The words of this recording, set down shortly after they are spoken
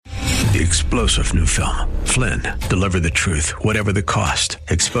The explosive new film, Flynn, deliver the truth, whatever the cost.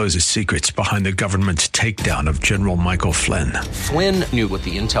 Exposes secrets behind the government's takedown of General Michael Flynn. Flynn knew what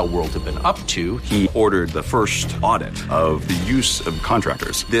the intel world had been up to. He ordered the first audit of the use of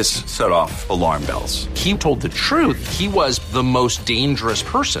contractors. This set off alarm bells. He told the truth. He was the most dangerous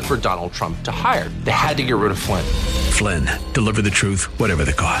person for Donald Trump to hire. They had to get rid of Flynn. Flynn, deliver the truth, whatever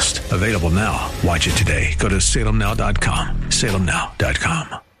the cost. Available now. Watch it today. Go to salemnow.com.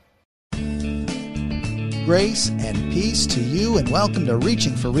 salemnow.com. Grace and peace to you, and welcome to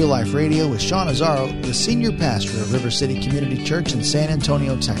Reaching for Real Life Radio with Sean Azzaro, the senior pastor of River City Community Church in San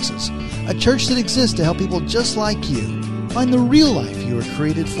Antonio, Texas. A church that exists to help people just like you find the real life you were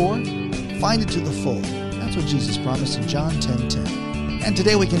created for, find it to the full. That's what Jesus promised in John 10:10. And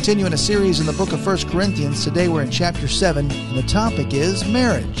today we continue in a series in the book of 1 Corinthians. Today we're in chapter 7, and the topic is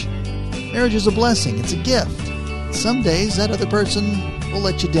marriage. Marriage is a blessing. It's a gift. Some days that other person will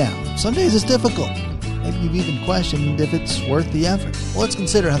let you down. Some days it's difficult. Maybe you've even questioned if it's worth the effort. Well, let's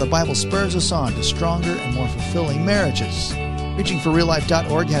consider how the Bible spurs us on to stronger and more fulfilling marriages.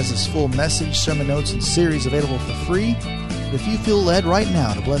 ReachingForRealLife.org has this full message, sermon notes, and series available for free. But if you feel led right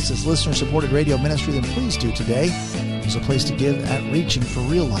now to bless this listener-supported radio ministry, then please do today. There's a place to give at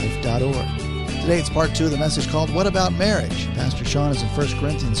ReachingForRealLife.org. Today it's part 2 of the message called What About Marriage? Pastor Sean is in 1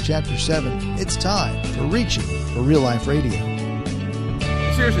 Corinthians chapter 7. It's time for Reaching for Real Life Radio.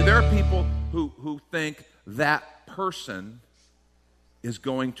 Seriously, there are people who think that person is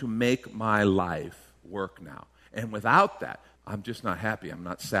going to make my life work now. And without that, I'm just not happy. I'm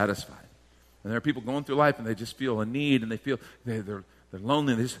not satisfied. And there are people going through life and they just feel a need and they feel they're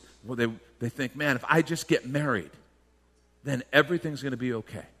lonely. And they think, man, if I just get married, then everything's going to be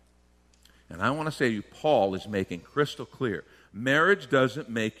okay. And I want to say to you, Paul is making crystal clear, marriage doesn't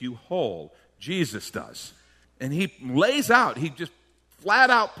make you whole. Jesus does. And he lays out, he just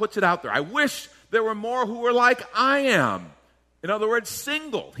flat out puts it out there. I wish there were more who were like I am. In other words,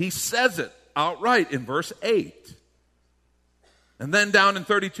 single. He says it outright in verse 8. And then down in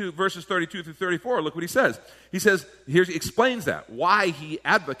verses 32 through 34, look what he says. He says, he explains that, why he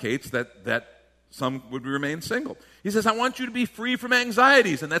advocates that some would remain single. He says, I want you to be free from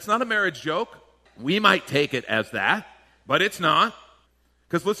anxieties. And that's not a marriage joke. We might take it as that, but it's not.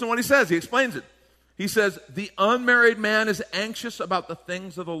 Because listen to what he says. He explains it. He says, the unmarried man is anxious about the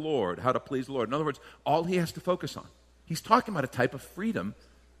things of the Lord, how to please the Lord. In other words, all he has to focus on. He's talking about a type of freedom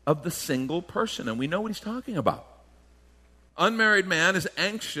of the single person, and we know what he's talking about. Unmarried man is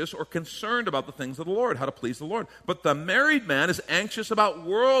anxious or concerned about the things of the Lord, how to please the Lord. But the married man is anxious about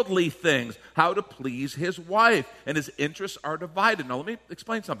worldly things, how to please his wife, and his interests are divided. Now, let me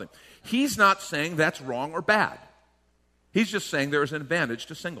explain something. He's not saying that's wrong or bad. He's just saying there is an advantage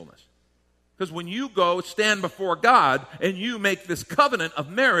to singleness. Because when you go stand before God and you make this covenant of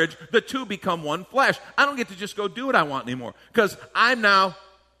marriage, the two become one flesh. I don't get to just go do what I want anymore. Because I'm now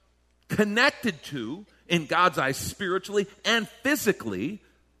connected to, in God's eyes, spiritually and physically,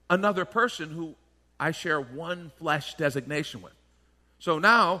 another person who I share one flesh designation with. So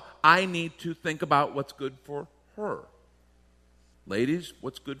now I need to think about what's good for her. Ladies,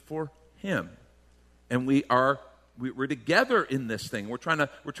 what's good for him? And we're together in this thing. We're trying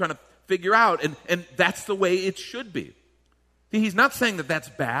to figure out, and that's the way it should be. He's not saying that that's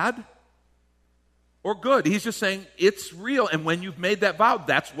bad or good. He's just saying it's real, and when you've made that vow,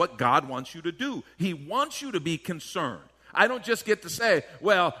 that's what God wants you to do. He wants you to be concerned. I don't just get to say,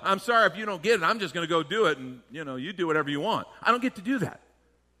 well, I'm sorry if you don't get it, I'm just going to go do it, and you do whatever you want. I don't get to do that.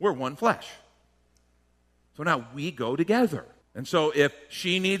 We're one flesh. So now we go together. And so if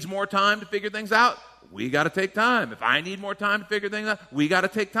she needs more time to figure things out, we got to take time. If I need more time to figure things out, we got to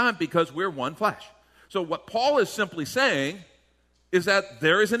take time because we're one flesh. So what Paul is simply saying is that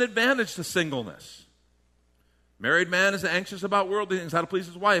there is an advantage to singleness. Married man is anxious about worldly things, how to please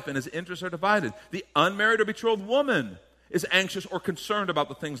his wife, and his interests are divided. The unmarried or betrothed woman is anxious or concerned about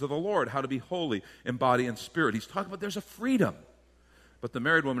the things of the Lord, how to be holy in body and spirit. He's talking about there's a freedom. But the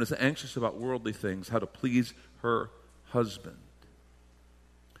married woman is anxious about worldly things, how to please her husband.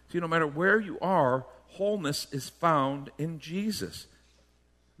 See, no matter where you are, wholeness is found in Jesus.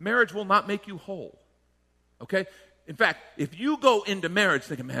 Marriage will not make you whole. Okay? In fact, if you go into marriage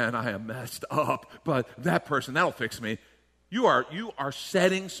thinking, man, I am messed up, but that person, that'll fix me, you are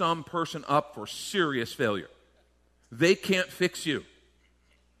setting some person up for serious failure. They can't fix you.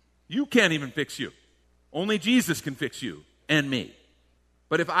 You can't even fix you. Only Jesus can fix you and me.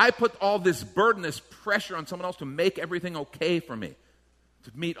 But if I put all this burden, this pressure on someone else to make everything okay for me,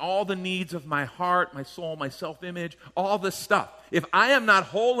 to meet all the needs of my heart, my soul, my self-image, all this stuff. If I am not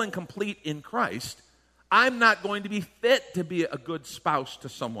whole and complete in Christ, I'm not going to be fit to be a good spouse to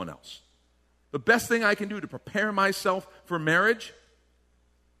someone else. The best thing I can do to prepare myself for marriage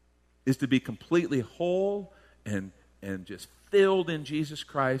is to be completely whole and just filled in Jesus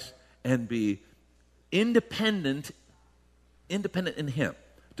Christ and be independent in Him,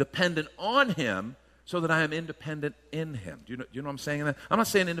 dependent on Him, so that I am independent in Him. Do you know what I'm saying? That? I'm not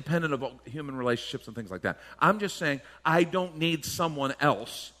saying independent of human relationships and things like that. I'm just saying I don't need someone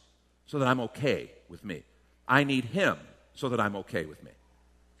else so that I'm okay with me. I need Him so that I'm okay with me.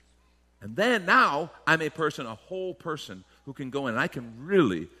 And then now I'm a whole person who can go in and I can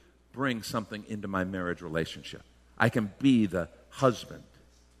really bring something into my marriage relationship. I can be the husband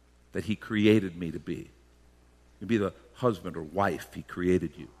that He created me to be. You can be the husband or wife He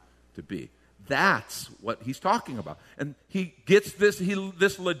created you to be. That's what he's talking about. And he gets this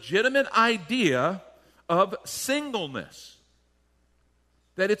legitimate idea of singleness.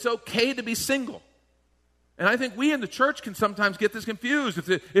 That it's okay to be single. And I think we in the church can sometimes get this confused.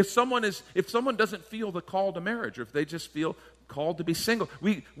 If someone doesn't feel the call to marriage, or if they just feel called to be single,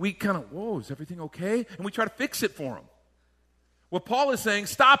 we kind of, whoa, is everything okay? And we try to fix it for them. Well, Paul is saying,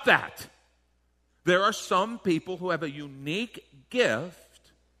 stop that. There are some people who have a unique gift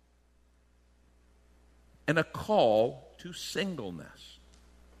and a call to singleness.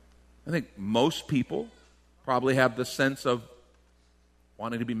 I think most people probably have the sense of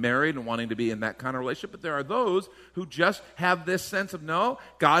wanting to be married and wanting to be in that kind of relationship, but there are those who just have this sense of, no,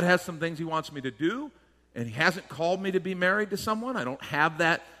 God has some things He wants me to do, and He hasn't called me to be married to someone. I don't have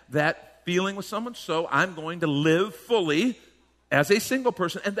that feeling with someone, so I'm going to live fully as a single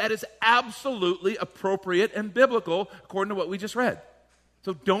person, and that is absolutely appropriate and biblical according to what we just read.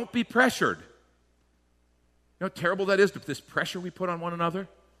 So don't be pressured. You know how terrible that is, this pressure we put on one another?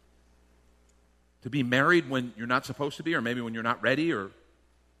 To be married when you're not supposed to be, or maybe when you're not ready,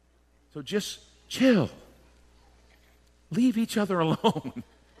 so just chill. Leave each other alone.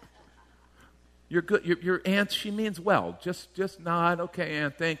 You're good. Your aunt, she means well. Just nod, okay,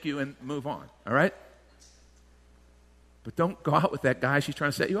 Aunt, thank you, and move on, all right? But don't go out with that guy she's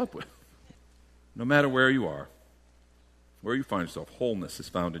trying to set you up with. No matter where you are, where you find yourself, wholeness is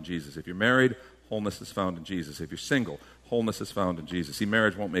found in Jesus. If you're married, wholeness is found in Jesus. If you're single, wholeness is found in Jesus. See,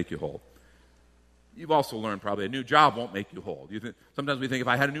 marriage won't make you whole. You've also learned probably a new job won't make you whole. Sometimes we think if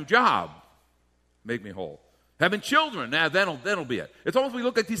I had a new job, make me whole. Having children, that'll be it. It's almost we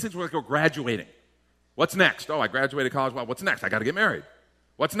look at these things, we're like, graduating. What's next? Oh, I graduated college. Well, what's next? I got to get married.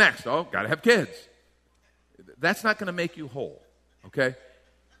 What's next? Oh, got to have kids. That's not going to make you whole, okay?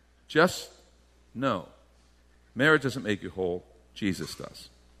 Just know. Marriage doesn't make you whole. Jesus does.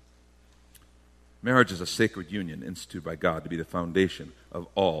 Marriage is a sacred union instituted by God to be the foundation of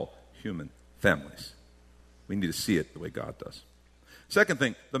all human families. We need to see it the way God does. Second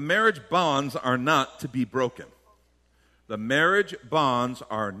thing, the marriage bonds are not to be broken. The marriage bonds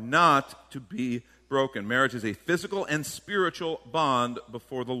are not to be broken. Marriage is a physical and spiritual bond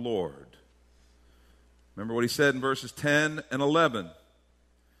before the Lord. Remember what he said in verses 10 and 11.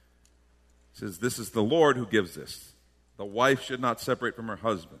 He says, this is the Lord who gives this. The wife should not separate from her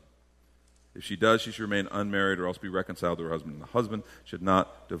husband. If she does, she should remain unmarried or else be reconciled to her husband. And the husband should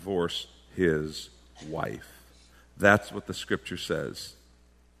not divorce his wife. That's what the Scripture says.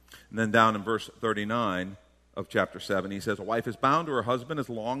 And then down in verse 39 of chapter 7, he says, a wife is bound to her husband as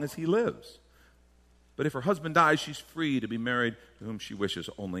long as he lives. But if her husband dies, she's free to be married to whom she wishes,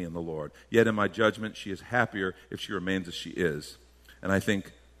 only in the Lord. Yet in my judgment, she is happier if she remains as she is. And I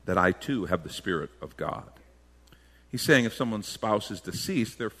think that I too have the Spirit of God. He's saying if someone's spouse is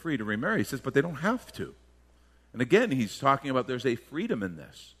deceased, they're free to remarry. He says, but they don't have to. And again, he's talking about there's a freedom in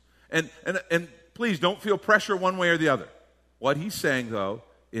this. And please don't feel pressure one way or the other. What he's saying, though,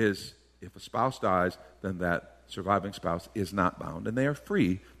 is if a spouse dies, then that surviving spouse is not bound, and they are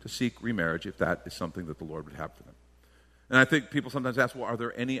free to seek remarriage if that is something that the Lord would have for them. And I think people sometimes ask, well, are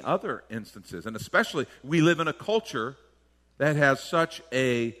there any other instances? And especially, we live in a culture that has such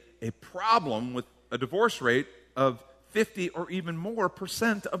a problem with a divorce rate of 50 or even more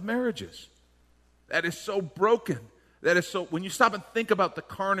 % of marriages. That is so broken. That is so, when you stop and think about the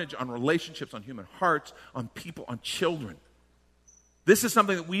carnage on relationships, on human hearts, on people, on children, this is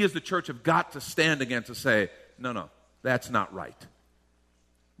something that we as the church have got to stand against and say, no, that's not right.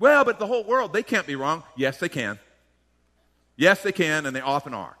 Well, but the whole world, they can't be wrong. Yes, they can. Yes, they can, and they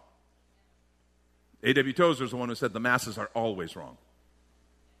often are. A.W. Tozer is the one who said the masses are always wrong.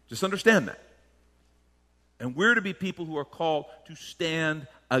 Just understand that. And we're to be people who are called to stand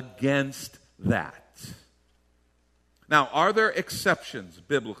against that. Now, are there exceptions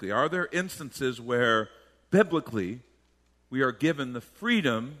biblically? Are there instances where biblically we are given the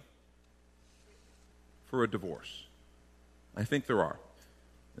freedom for a divorce? I think there are.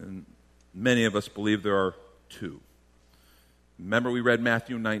 And many of us believe there are two. Remember, we read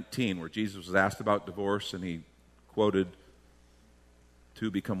Matthew 19, where Jesus was asked about divorce, and he quoted,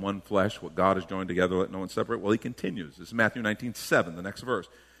 "Two become one flesh, what God has joined together, let no one separate." Well, he continues. This is Matthew 19:7, the next verse.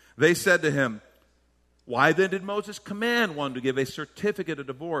 They said to him, "Why then did Moses command one to give a certificate of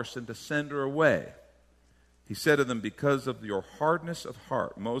divorce and to send her away?" He said to them, "Because of your hardness of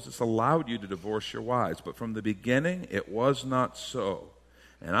heart, Moses allowed you to divorce your wives, but from the beginning it was not so.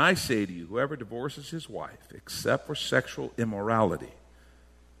 And I say to you, whoever divorces his wife, except for sexual immorality,"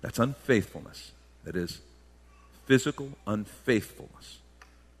 that's unfaithfulness, that is physical unfaithfulness.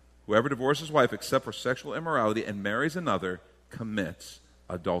 "Whoever divorces his wife except for sexual immorality and marries another commits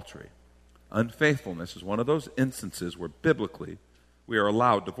adultery." Unfaithfulness is one of those instances where biblically we are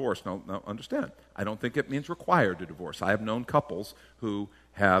allowed divorce. Now understand, I don't think it means required to divorce. I have known couples who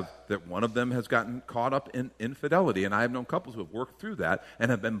that one of them has gotten caught up in infidelity, and I have known couples who have worked through that and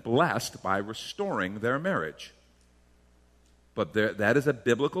have been blessed by restoring their marriage. But that is a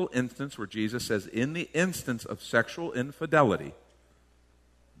biblical instance where Jesus says, in the instance of sexual infidelity,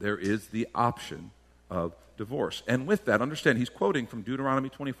 there is the option of divorce. And with that, understand, he's quoting from Deuteronomy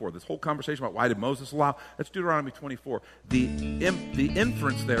 24. This whole conversation about why did Moses allow, that's Deuteronomy 24. The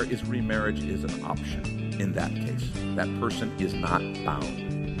inference there is remarriage is an option in that case. That person is not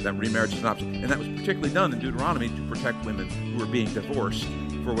bound. That remarriage is an option. And that was particularly done in Deuteronomy to protect women who are being divorced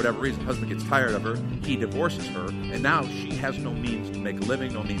for whatever reason. Husband gets tired of her, he divorces her, and now she has no means to make a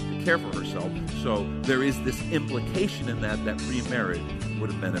living, no means to care for herself. So there is this implication in that remarriage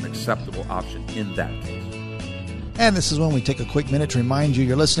would have been an acceptable option in that case. And this is when we take a quick minute to remind you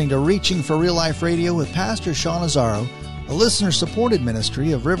you're listening to Reaching for Real Life Radio with Pastor Sean Azzaro, a listener-supported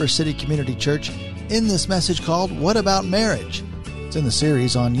ministry of River City Community Church, in this message called What About Marriage? It's in the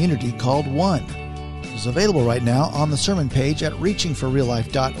series on unity called One. It's available right now on the sermon page at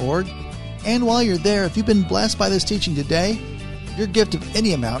reachingforreallife.org. And while you're there, if you've been blessed by this teaching today, your gift of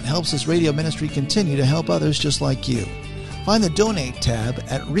any amount helps this radio ministry continue to help others just like you. Find the Donate tab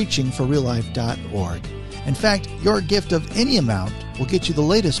at reachingforreallife.org. In fact, your gift of any amount will get you the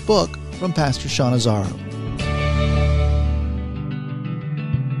latest book from Pastor Sean Azzaro.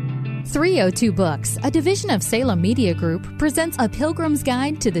 302 Books, a division of Salem Media Group, presents A Pilgrim's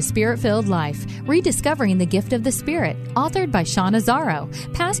Guide to the Spirit-Filled Life, Rediscovering the Gift of the Spirit, authored by Sean Azzaro,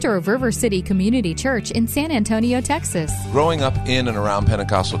 pastor of River City Community Church in San Antonio, Texas. Growing up in and around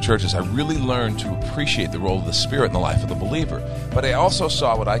Pentecostal churches, I really learned to appreciate the role of the Spirit in the life of the believer. But I also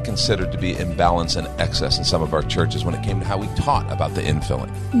saw what I considered to be imbalance and excess in some of our churches when it came to how we taught about the infilling.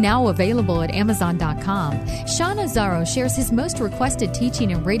 Now available at Amazon.com, Sean Azzaro shares his most requested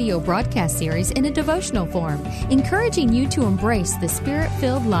teaching and radio broadcast series in a devotional form, encouraging you to embrace the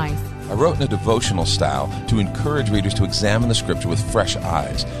Spirit-filled life. I wrote in a devotional style to encourage readers to examine the Scripture with fresh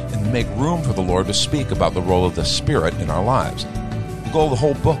eyes and make room for the Lord to speak about the role of the Spirit in our lives. The goal of the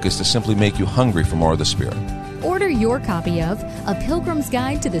whole book is to simply make you hungry for more of the Spirit. Order your copy of A Pilgrim's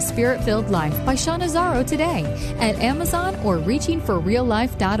Guide to the Spirit-Filled Life by Sean Azzaro today at Amazon or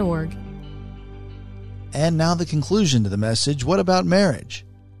reachingforreallife.org. And now the conclusion to the message, What About Marriage?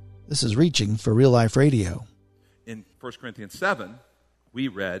 This is Reaching for Real Life Radio. In 1 Corinthians 7, we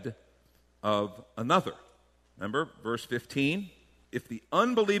read of another. Remember, verse 15? If the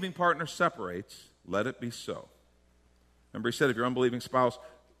unbelieving partner separates, let it be so. Remember, he said if your unbelieving spouse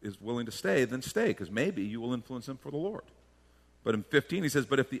is willing to stay, then stay, because maybe you will influence him for the Lord. But in 15, he says,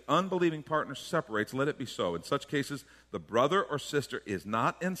 but if the unbelieving partner separates, let it be so. In such cases, the brother or sister is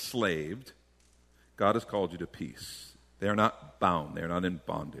not enslaved. God has called you to peace. They are not bound. They are not in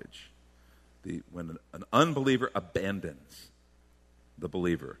bondage. When an unbeliever abandons the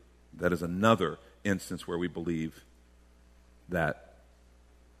believer, that is another instance where we believe that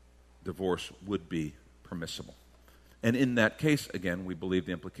divorce would be permissible. And in that case, again, we believe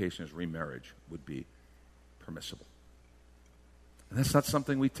the implication is remarriage would be permissible. And that's not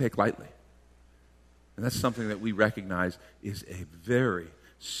something we take lightly. And that's something that we recognize is a very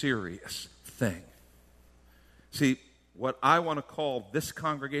serious thing. See, what I want to call this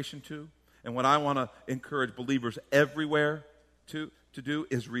congregation to, and what I want to encourage believers everywhere to do,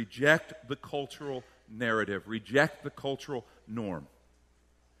 is reject the cultural narrative, reject the cultural norm.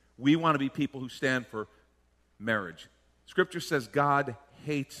 We want to be people who stand for marriage. Scripture says God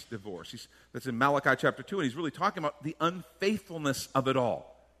hates divorce. That's in Malachi chapter 2, and he's really talking about the unfaithfulness of it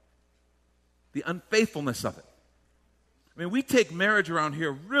all. The unfaithfulness of it. I mean, we take marriage around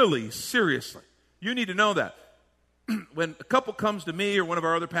here really seriously. You need to know that. When a couple comes to me or one of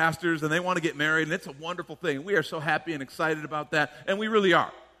our other pastors and they want to get married, and it's a wonderful thing. We are so happy and excited about that, and we really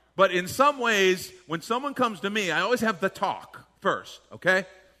are. But in some ways, when someone comes to me, I always have the talk first, okay?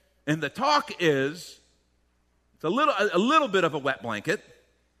 And the talk is, it's a little bit of a wet blanket,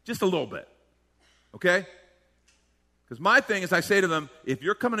 just a little bit, okay? Because my thing is I say to them, if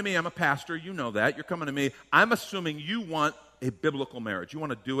you're coming to me, I'm a pastor, you know that, you're coming to me, I'm assuming you want a biblical marriage. You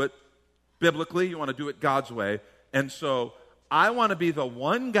want to do it biblically, you want to do it God's way. And so I want to be the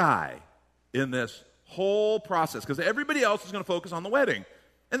one guy in this whole process, because everybody else is going to focus on the wedding.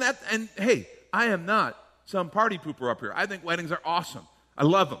 And hey, I am not some party pooper up here. I think weddings are awesome. I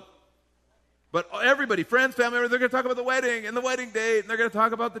love them. But everybody, friends, family members, they're going to talk about the wedding and the wedding date, and they're going to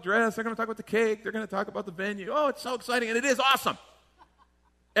talk about the dress, they're going to talk about the cake, they're going to talk about the venue. Oh, it's so exciting, and it is awesome.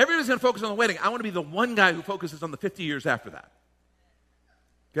 Everybody's going to focus on the wedding. I want to be the one guy who focuses on the 50 years after that.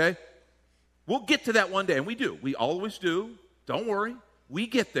 Okay? We'll get to that one day, and we do. We always do. Don't worry. We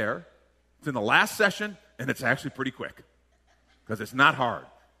get there. It's in the last session, and it's actually pretty quick because it's not hard.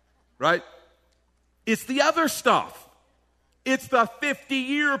 Right? It's the other stuff. It's the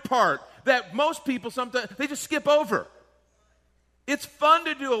 50-year part that most people sometimes, they just skip over. It's fun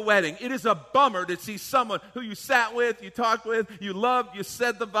to do a wedding. It is a bummer to see someone who you sat with, you talked with, you loved, you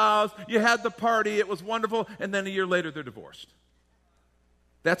said the vows, you had the party, it was wonderful, and then a year later they're divorced.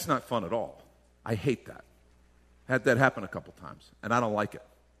 That's not fun at all. I hate that. Had that happen a couple times, and I don't like it.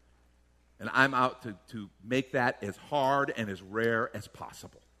 And I'm out to make that as hard and as rare as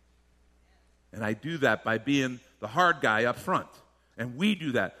possible. And I do that by being the hard guy up front. And we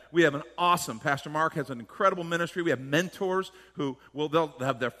do that. We have an awesome, Pastor Mark has an incredible ministry. We have mentors who they'll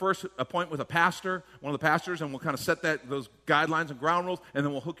have their first appointment with a pastor, one of the pastors, and we'll kind of set those guidelines and ground rules, and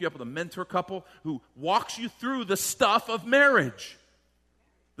then we'll hook you up with a mentor couple who walks you through the stuff of marriage.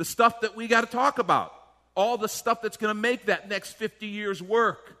 The stuff that we got to talk about. All the stuff that's going to make that next 50 years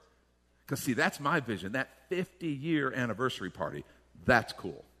work. Because, see, that's my vision. That 50-year anniversary party, that's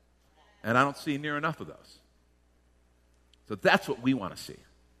cool. And I don't see near enough of those. So that's what we want to see.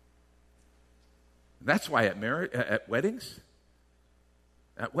 That's why at weddings,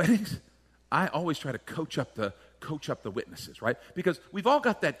 I always try to coach up the witnesses, right? Because we've all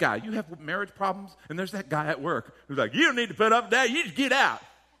got that guy. You have marriage problems, and there's that guy at work who's like, you don't need to put up with that, you just get out.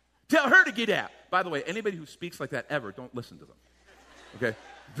 Tell her to get out. By the way, anybody who speaks like that ever, don't listen to them. Okay?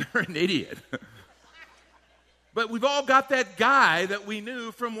 They're an idiot. But we've all got that guy that we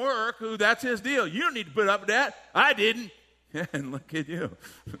knew from work who that's his deal. You don't need to put up with that. I didn't. And look at you.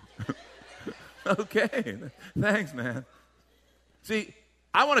 Okay. Thanks, man. See,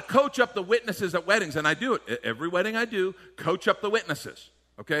 I want to coach up the witnesses at weddings, and I do it. Every wedding I do, coach up the witnesses.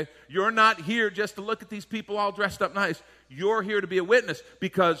 Okay? You're not here just to look at these people all dressed up nice. You're here to be a witness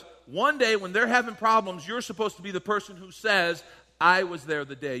because one day when they're having problems, you're supposed to be the person who says, I was there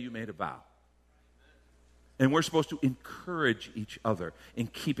the day you made a vow. And we're supposed to encourage each other in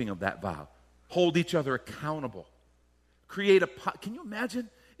keeping of that vow. Hold each other accountable. Can you imagine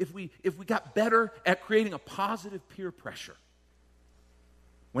if we got better at creating a positive peer pressure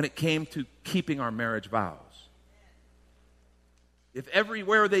when it came to keeping our marriage vows? If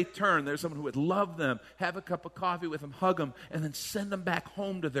everywhere they turn, there's someone who would love them, have a cup of coffee with them, hug them, and then send them back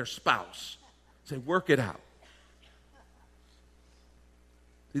home to their spouse. Say, work it out.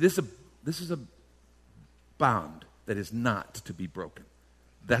 See, this is a bond that is not to be broken.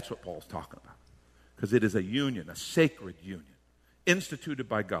 That's what Paul's talking about. Because it is a union, a sacred union, instituted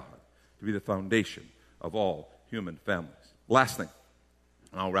by God to be the foundation of all human families. Last thing,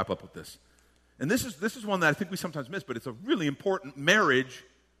 and I'll wrap up with this. And this is one that I think we sometimes miss, but it's a really important marriage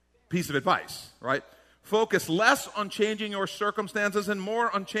piece of advice, right? Focus less on changing your circumstances and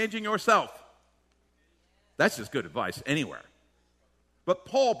more on changing yourself. That's just good advice anywhere. But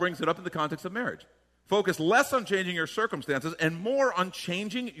Paul brings it up in the context of marriage. Focus less on changing your circumstances and more on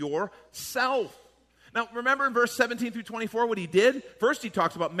changing yourself. Now, remember in verse 17 through 24 what he did? First, he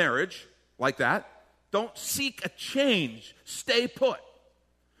talks about marriage, like that. Don't seek a change. Stay put.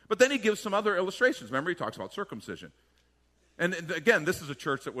 But then he gives some other illustrations. Remember, he talks about circumcision. And again, this is a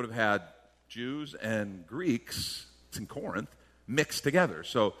church that would have had Jews and Greeks, it's in Corinth, mixed together.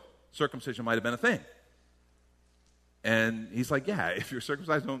 So circumcision might have been a thing. And he's like, yeah, if you're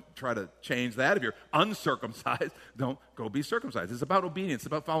circumcised, don't try to change that. If you're uncircumcised, don't go be circumcised. It's about obedience. It's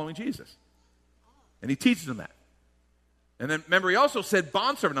about following Jesus. And he teaches them that. And then remember, he also said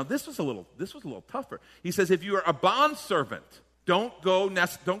bondservant. Now, this was a little tougher. He says, if you are a bondservant, don't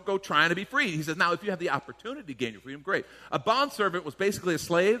go trying to be free. He says, now, if you have the opportunity to gain your freedom, great. A bondservant was basically a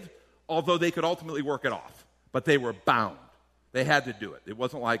slave, although they could ultimately work it off. But they were bound. They had to do it. It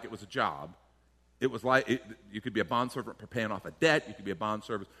wasn't like it was a job. It was like, you could be a bondservant for paying off a debt. You could be a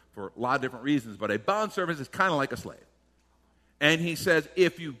bondservant for a lot of different reasons. But a bondservant is kind of like a slave. And he says,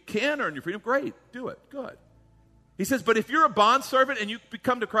 if you can earn your freedom, great, do it, good. He says, but if you're a bondservant and you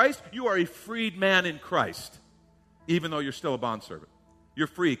come to Christ, you are a freed man in Christ, even though you're still a bondservant. You're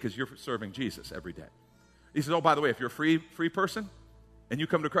free because you're serving Jesus every day. He says, oh, by the way, if you're a free person and you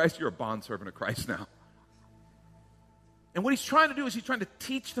come to Christ, you're a bondservant of Christ now. And what he's trying to do is he's trying to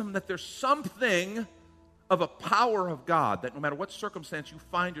teach them that there's something of a power of God, that no matter what circumstance you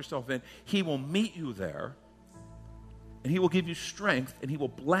find yourself in, he will meet you there, and he will give you strength, and he will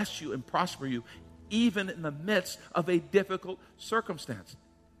bless you and prosper you, even in the midst of a difficult circumstance.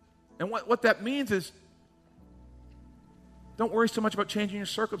 And what that means is, don't worry so much about changing your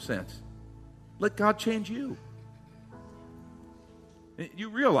circumstance. Let God change you. You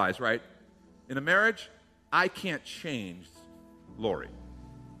realize, right, in a marriage, I can't change Lori.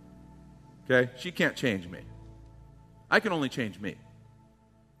 Okay? She can't change me. I can only change me.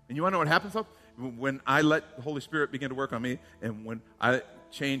 And you want to know what happens, though? When I let the Holy Spirit begin to work on me, and when I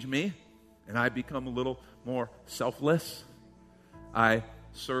change me, and I become a little more selfless, I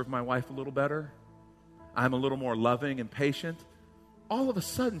serve my wife a little better, I'm a little more loving and patient, all of a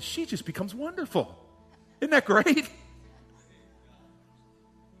sudden, she just becomes wonderful. Isn't that great?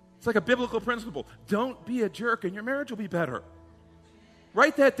 It's like a biblical principle. Don't be a jerk, and your marriage will be better.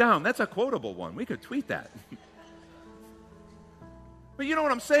 Write that down. That's a quotable one. We could tweet that. But you know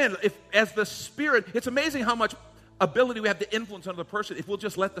what I'm saying? If, as the Spirit, it's amazing how much ability we have to influence another person if we'll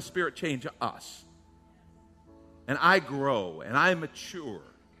just let the Spirit change us. And I grow, and I mature.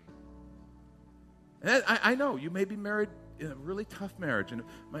 And I know you may be married in a really tough marriage, and it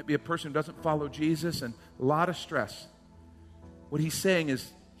might be a person who doesn't follow Jesus and a lot of stress. What he's saying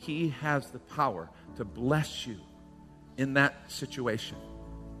is he has the power to bless you in that situation.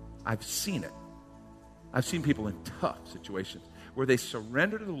 I've seen it. I've seen people in tough situations where they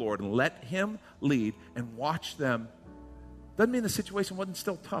surrender to the Lord and let him lead and watch them. Doesn't mean the situation wasn't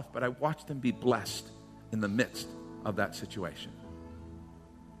still tough, but I watched them be blessed in the midst of that situation.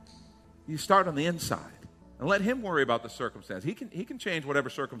 You start on the inside and let him worry about the circumstance. He can change whatever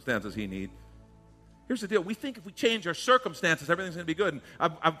circumstances he needs. Here's the deal. We think if we change our circumstances, everything's going to be good. And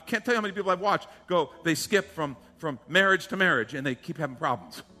I can't tell you how many people I've watched they skip from marriage to marriage, and they keep having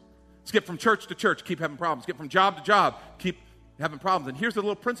problems. Skip from church to church, keep having problems. Skip from job to job, keep having problems. And here's the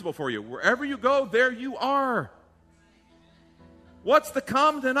little principle for you. Wherever you go, there you are. What's the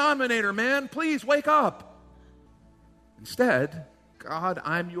common denominator, man? Please wake up. Instead, God,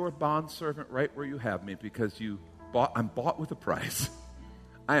 I'm your bondservant right where you have me because I'm bought with a price.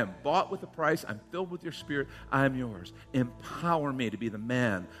 I am bought with a price. I'm filled with your Spirit. I am yours. Empower me to be the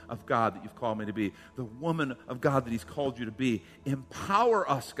man of God that you've called me to be, the woman of God that he's called you to be. Empower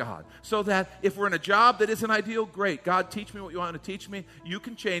us, God, so that if we're in a job that isn't ideal, great. God, teach me what you want to teach me. You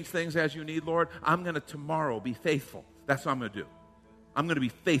can change things as you need, Lord. I'm going to tomorrow be faithful. That's what I'm going to do. I'm going to be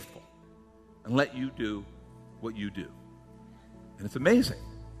faithful and let you do what you do. And it's amazing.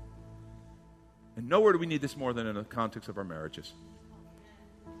 And nowhere do we need this more than in the context of our marriages.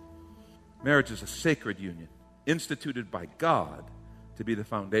 Marriage is a sacred union instituted by God to be the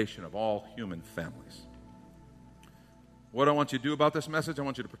foundation of all human families. What I want you to do about this message, I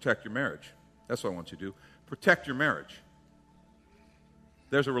want you to protect your marriage. That's what I want you to do. Protect your marriage.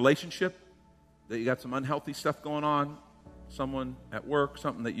 There's a relationship that you got some unhealthy stuff going on, someone at work,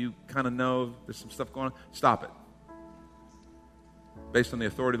 something that you kind of know, there's some stuff going on, stop it. Based on the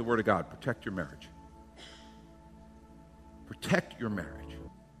authority of the Word of God, protect your marriage. Protect your marriage.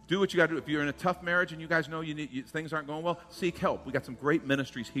 Do what you got to do. If you're in a tough marriage and you guys know things aren't going well, seek help. We got some great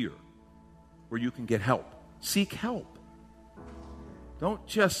ministries here where you can get help. Seek help. Don't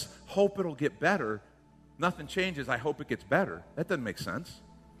just hope it'll get better. Nothing changes. I hope it gets better. That doesn't make sense.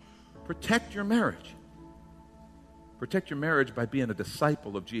 Protect your marriage. Protect your marriage by being a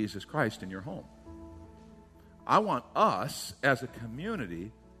disciple of Jesus Christ in your home. I want us as a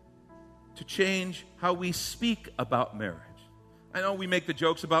community to change how we speak about marriage. I know we make the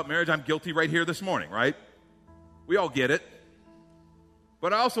jokes about marriage. I'm guilty right here this morning, right? We all get it.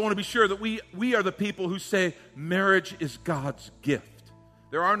 But I also want to be sure that we are the people who say marriage is God's gift.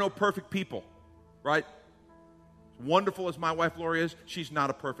 There are no perfect people, right? As wonderful as my wife Lori is, she's not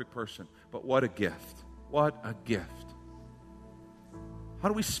a perfect person. But what a gift. What a gift. How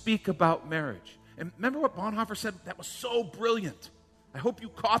do we speak about marriage? And remember what Bonhoeffer said? That was so brilliant. I hope you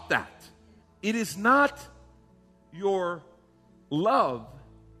caught that. It is not your love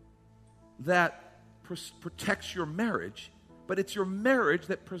that protects your marriage, but it's your marriage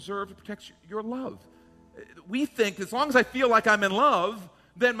that preserves and protects your love. We think as long as I feel like I'm in love,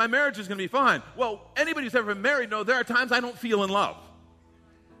 then my marriage is going to be fine. Well, anybody who's ever been married knows there are times I don't feel in love.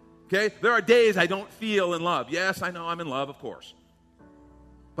 Okay? There are days I don't feel in love. Yes, I know I'm in love, of course.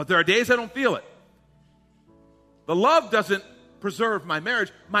 But there are days I don't feel it. The love doesn't preserve my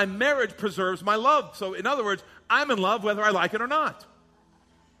marriage. My marriage preserves my love. So in other words, I'm in love whether I like it or not.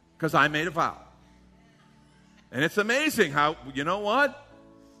 Because I made a vow. And it's amazing how, you know what?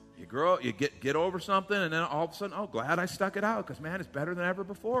 You grow, you get over something, and then all of a sudden, oh, glad I stuck it out, because, man, it's better than ever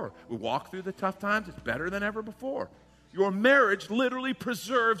before. We walk through the tough times, it's better than ever before. Your marriage literally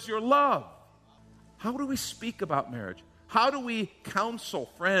preserves your love. How do we speak about marriage? How do we counsel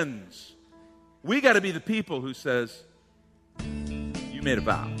friends? We got to be the people who says, you made a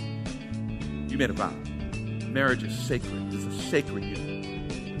vow. You made a vow. Marriage is sacred. It's a sacred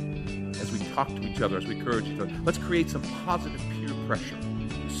union. As we talk to each other, as we encourage each other, let's create some positive peer pressure.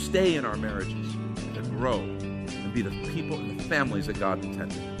 Stay in our marriages, to grow, and be the people and the families that God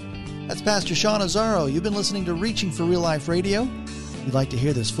intended. That's Pastor Sean Azzaro. You've been listening to Reaching for Real Life Radio. If you'd like to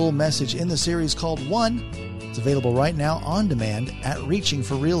hear this full message in the series called One, it's available right now on demand at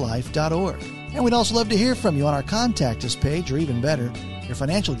reachingforreallife.org. And we'd also love to hear from you on our Contact Us page, or even better, your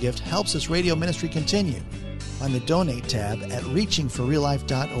financial gift helps this radio ministry continue. Find the Donate tab at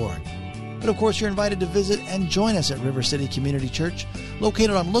reachingforreallife.org. But of course, you're invited to visit and join us at River City Community Church,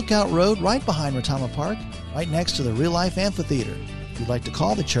 located on Lookout Road, right behind Retama Park, right next to the Real Life Amphitheater. If you'd like to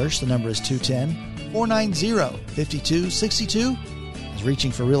call the church, the number is 210-490-5262. As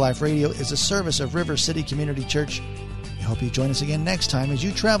Reaching for Real Life Radio is a service of River City Community Church. We hope you join us again next time as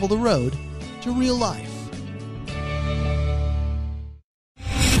you travel the road to real life.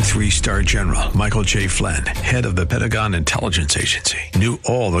 3-star General Michael J. Flynn, head of the Pentagon Intelligence Agency, knew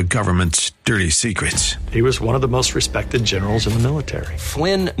all the government's dirty secrets. He was one of the most respected generals in the military.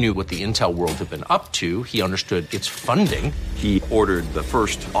 Flynn knew what the intel world had been up to. He understood its funding. He ordered the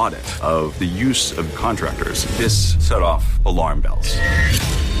first audit of the use of contractors. This set off alarm bells.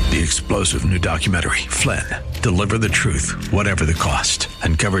 The explosive new documentary, Flynn, Deliver the Truth, Whatever the Cost,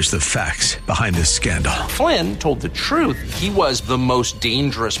 uncovers the facts behind this scandal. Flynn told the truth. He was the most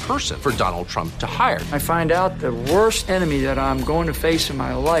dangerous person for Donald Trump to hire. I find out the worst enemy that I'm going to face in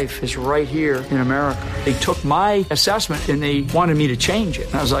my life is right here in America. They took my assessment and they wanted me to change it.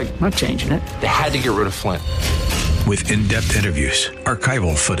 And I was like, I'm not changing it. They had to get rid of Flynn. With in-depth interviews,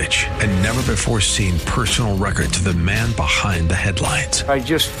 archival footage, and never-before-seen personal records of the man behind the headlines. I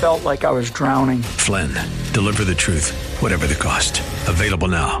just felt like I was drowning. Flynn, Deliver the Truth, Whatever the Cost. Available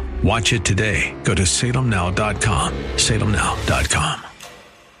now. Watch it today. Go to salemnow.com. salemnow.com.